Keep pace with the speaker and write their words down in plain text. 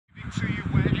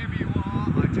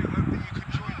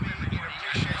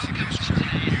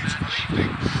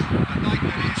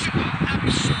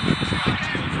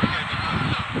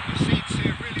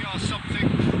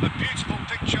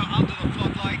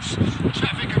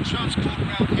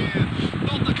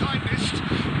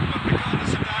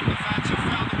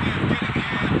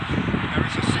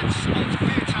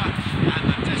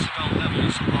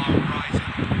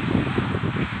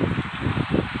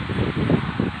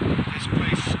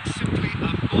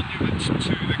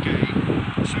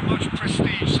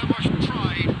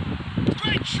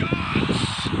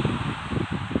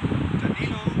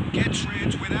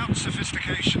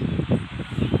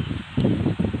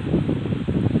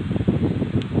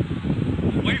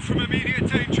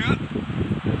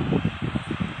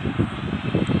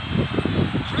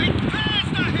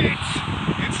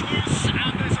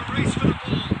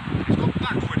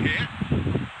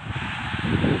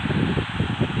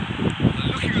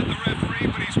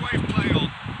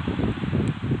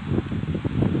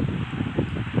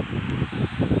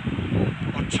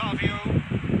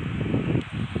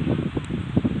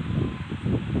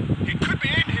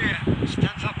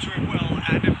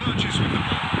touches with the ball.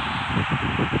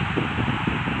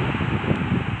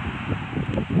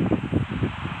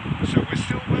 So we're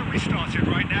still where we started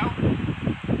right now.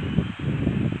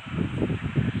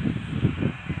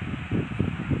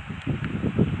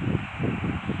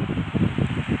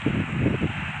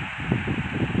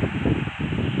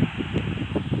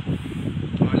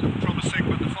 Promising,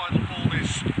 but the final ball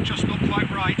is just not quite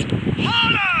right.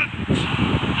 Haaland!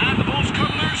 And the ball's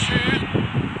come loose here.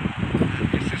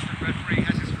 And the assistant referee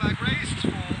has his flag raised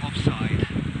for offside.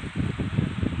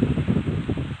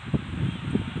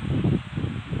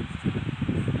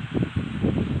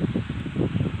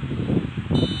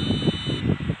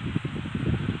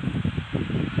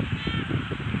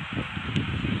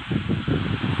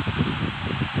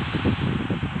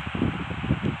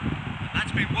 And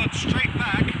that's been won straight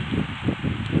back.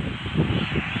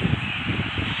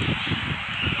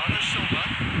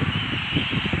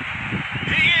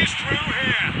 He is through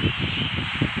here.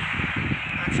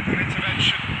 That's a good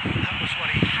intervention. That was what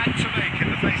he had to make in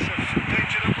the face of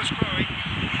danger that was growing.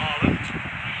 Haaland.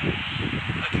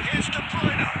 And here's De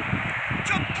Bruyne.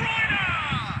 De Bruyne!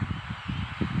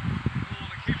 Oh,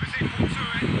 the keeper's equal to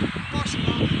it.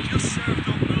 Barcelona just served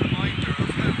up a reminder of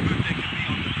how good they can be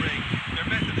on the break. Their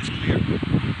method is clear.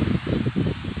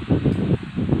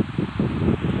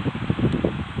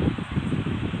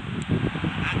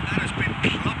 And that has been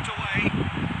clubbed away.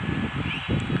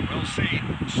 Well seen,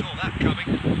 saw that coming.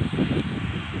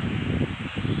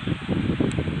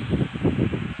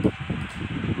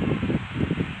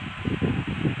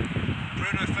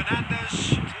 Bruno Fernandes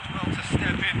did well to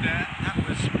step in there. That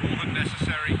was more than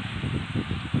necessary.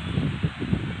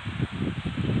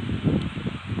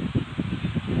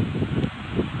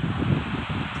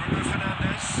 Bruno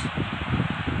Fernandes.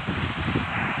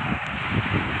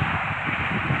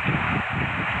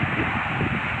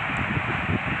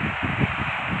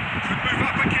 Move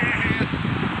up a gear here.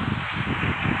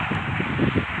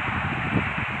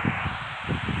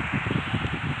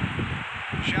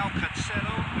 João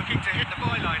Cancelo looking to hit the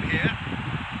byline here.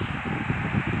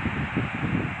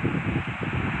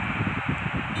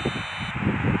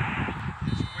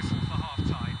 There's a whistle for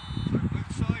half-time. So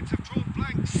both sides have drawn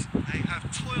blanks. They have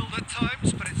toiled at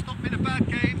times, but it's not been a bad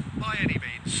game by any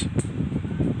means.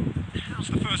 How's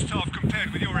the first half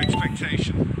compared with your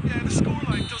expectation? Yeah, the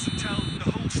scoreline doesn't tell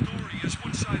the whole story, as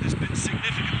one side has been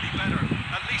significantly better,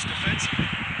 at least offensively.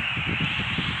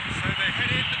 So they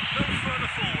head in no further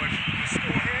forward. The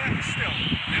score here still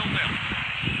 0-0.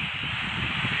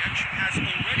 The action has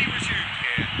already resumed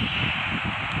here.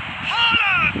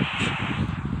 Haaland!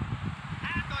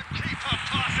 And the keeper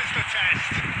passes the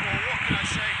test. Well, what can I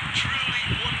say? Truly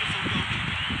wonderful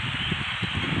goalkeeping.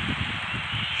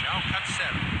 João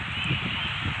Cancelo.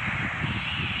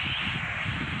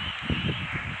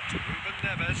 Ruben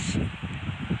Neves.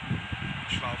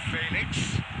 João Felix.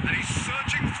 And he's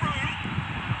surging through.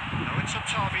 Now it's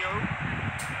Otavio.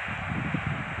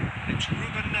 It's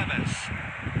Ruben Neves.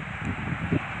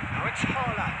 Now it's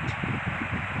Haaland.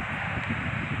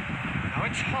 Now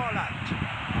it's Haaland.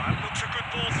 That looks a good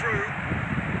ball through.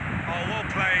 Oh, well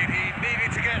played. He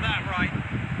needed to get that right.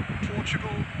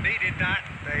 Portugal needed that.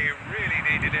 They really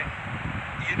needed it.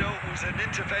 You know, it was an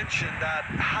intervention that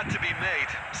had to be made.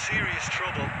 Serious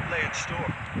trouble lay in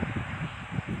store.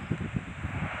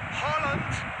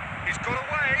 Haaland. He's got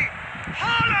away.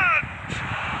 Haaland!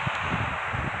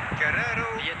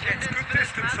 Guerrero gets good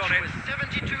distance on it.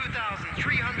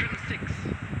 72,306.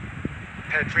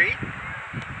 Pedri.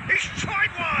 He's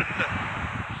tried one!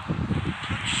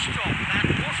 Good stop, that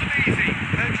wasn't easy.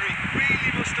 Pedri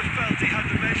really must have felt he had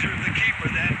the measure of the keeper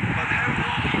then, but how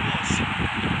wrong he was.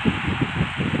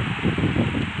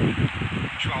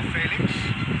 João Felix.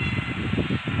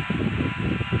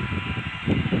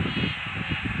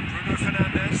 Bruno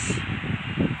Fernandes.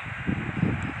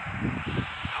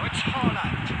 Now it's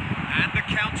Haaland. And the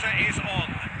counter is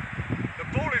on. The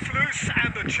ball is loose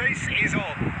and the chase is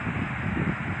on.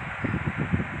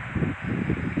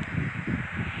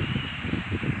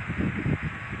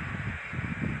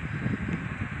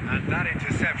 And that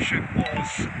interception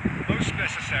was most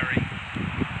necessary.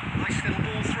 Nice little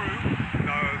ball through.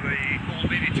 No, the ball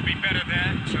needed to be better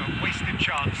there. It's a wasted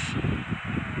chance.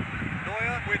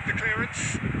 Neuer with the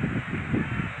clearance.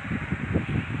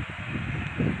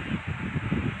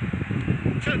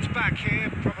 Turns back here,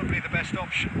 probably the best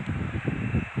option.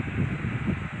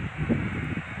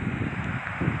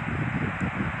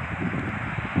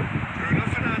 Bruno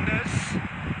Fernandes.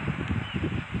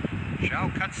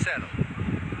 João Cancelo.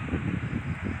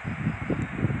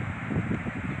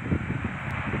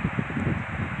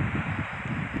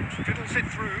 Fiddles it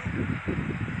through.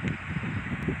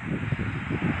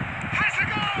 Has a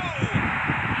goal!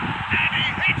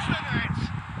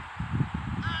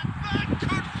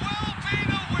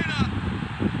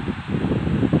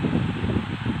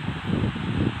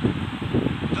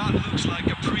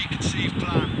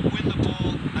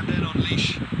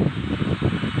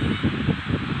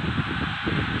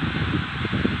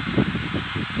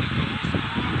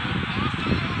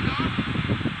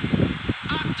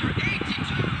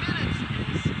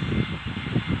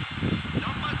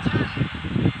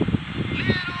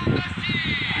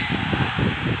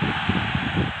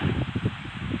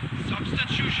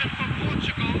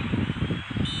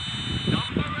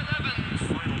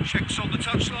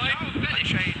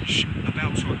 now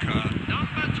to occur.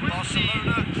 Number 20.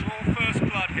 Barcelona draw first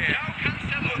blood here.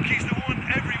 Look, he's the one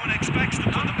everyone expects to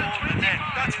put the ball in the net.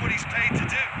 That's what he's paid to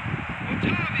do.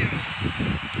 Otavio.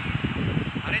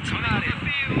 And it's Coming on the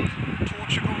field.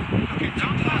 Portugal looking to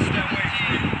pass their way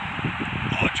through.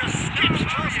 Oh, just skips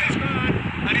past his man.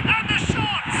 And the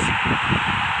shots!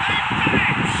 They've done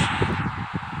it!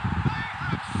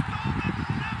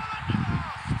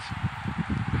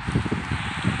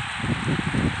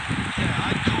 Yeah,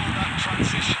 I'd call that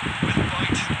transition with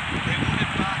bite. They won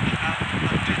it back and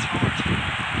a bit hard.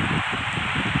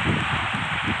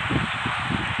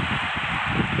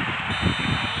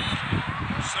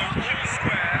 So all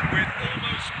square with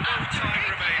almost no time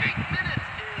remaining. 8 minutes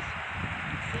is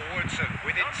Forwards and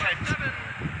with intent. number 7.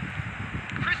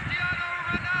 Cristiano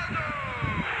Ronaldo.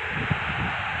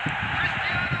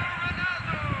 Cristiano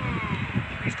Ronaldo.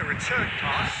 He's the return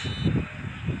pass.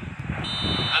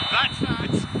 And that's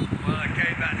that. Well, a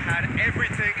game that had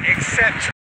everything except